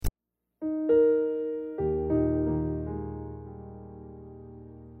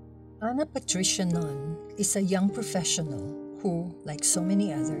Ana Patricia Nunn is a young professional who, like so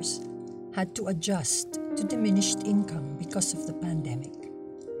many others, had to adjust to diminished income because of the pandemic.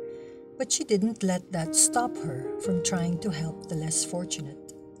 But she didn't let that stop her from trying to help the less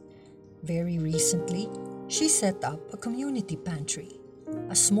fortunate. Very recently, she set up a community pantry,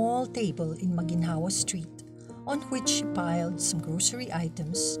 a small table in Maginhawa Street on which she piled some grocery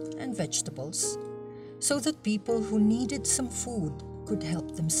items and vegetables so that people who needed some food could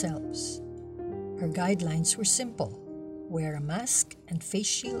help themselves. Her guidelines were simple: wear a mask and face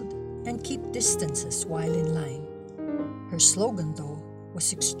shield and keep distances while in line. Her slogan, though,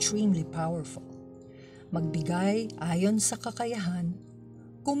 was extremely powerful: magbigay ayon sa kakayahan,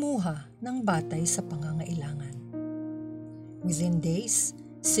 kumuha ng batay sa pangangailangan. Within days,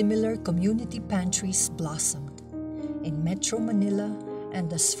 similar community pantries blossomed in Metro Manila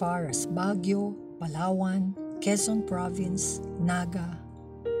and as far as Baguio, Palawan, Quezon Province, Naga.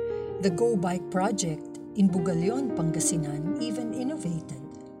 The Go Bike project in Bugalion, Pangasinan even innovated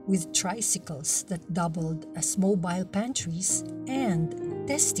with tricycles that doubled as mobile pantries and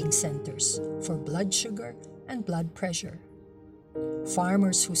testing centers for blood sugar and blood pressure.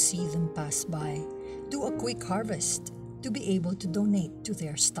 Farmers who see them pass by do a quick harvest to be able to donate to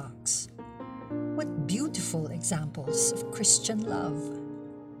their stocks. What beautiful examples of Christian love!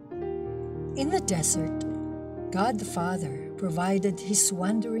 In the desert, God the Father provided His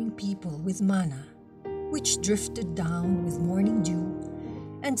wandering people with manna, which drifted down with morning dew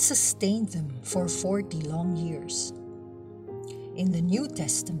and sustained them for 40 long years. In the New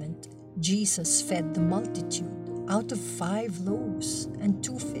Testament, Jesus fed the multitude out of 5 loaves and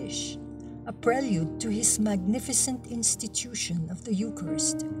 2 fish, a prelude to His magnificent institution of the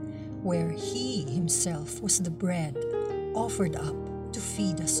Eucharist, where He Himself was the bread offered up to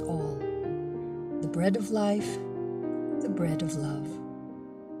feed us all. The bread of life, the bread of love.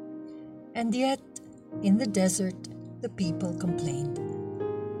 And yet, in the desert, the people complained.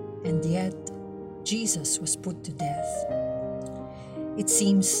 And yet, Jesus was put to death. It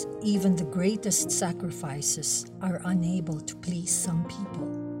seems even the greatest sacrifices are unable to please some people.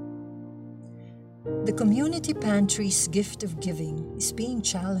 The community pantry's gift of giving is being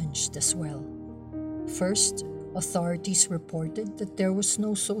challenged as well. First, authorities reported that there was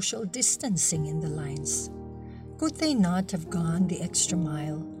no social distancing in the lines. Could they not have gone the extra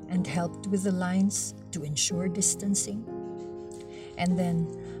mile and helped with the lines to ensure distancing? And then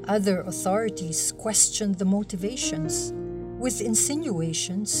other authorities questioned the motivations with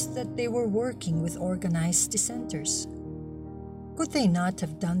insinuations that they were working with organized dissenters. Could they not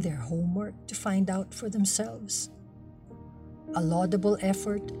have done their homework to find out for themselves? A laudable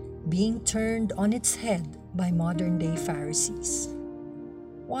effort being turned on its head by modern-day Pharisees.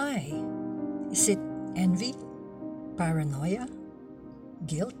 Why? Is it envy? Paranoia?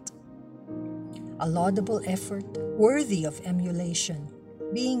 Guilt? A laudable effort worthy of emulation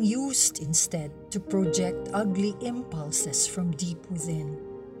being used instead to project ugly impulses from deep within.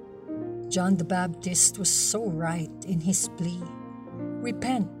 John the Baptist was so right in his plea: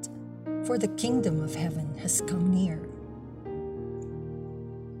 repent, for the kingdom of heaven has come near.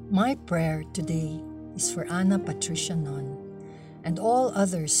 My prayer today is for Ana Patricia Nunn and all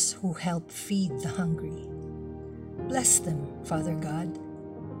others who help feed the hungry. Bless them, Father God.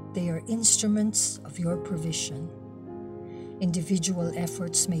 They are instruments of your provision. Individual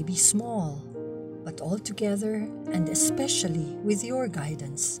efforts may be small, but altogether, and especially with your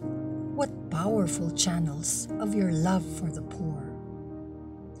guidance, what powerful channels of your love for the poor.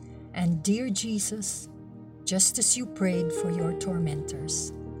 And dear Jesus, just as you prayed for your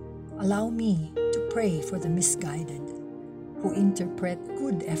tormentors, allow me to pray for the misguided, who interpret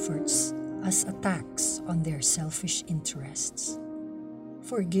good efforts as attacks on their selfish interests.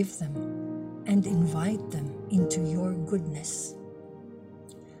 Forgive them and invite them into your goodness.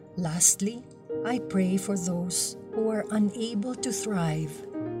 Lastly, I pray for those who are unable to thrive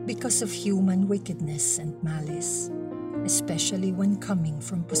because of human wickedness and malice, especially when coming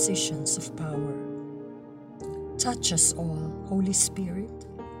from positions of power. Touch us all, Holy Spirit,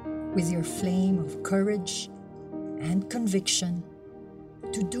 with your flame of courage and conviction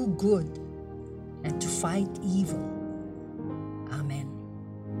to do good and to fight evil. Amen.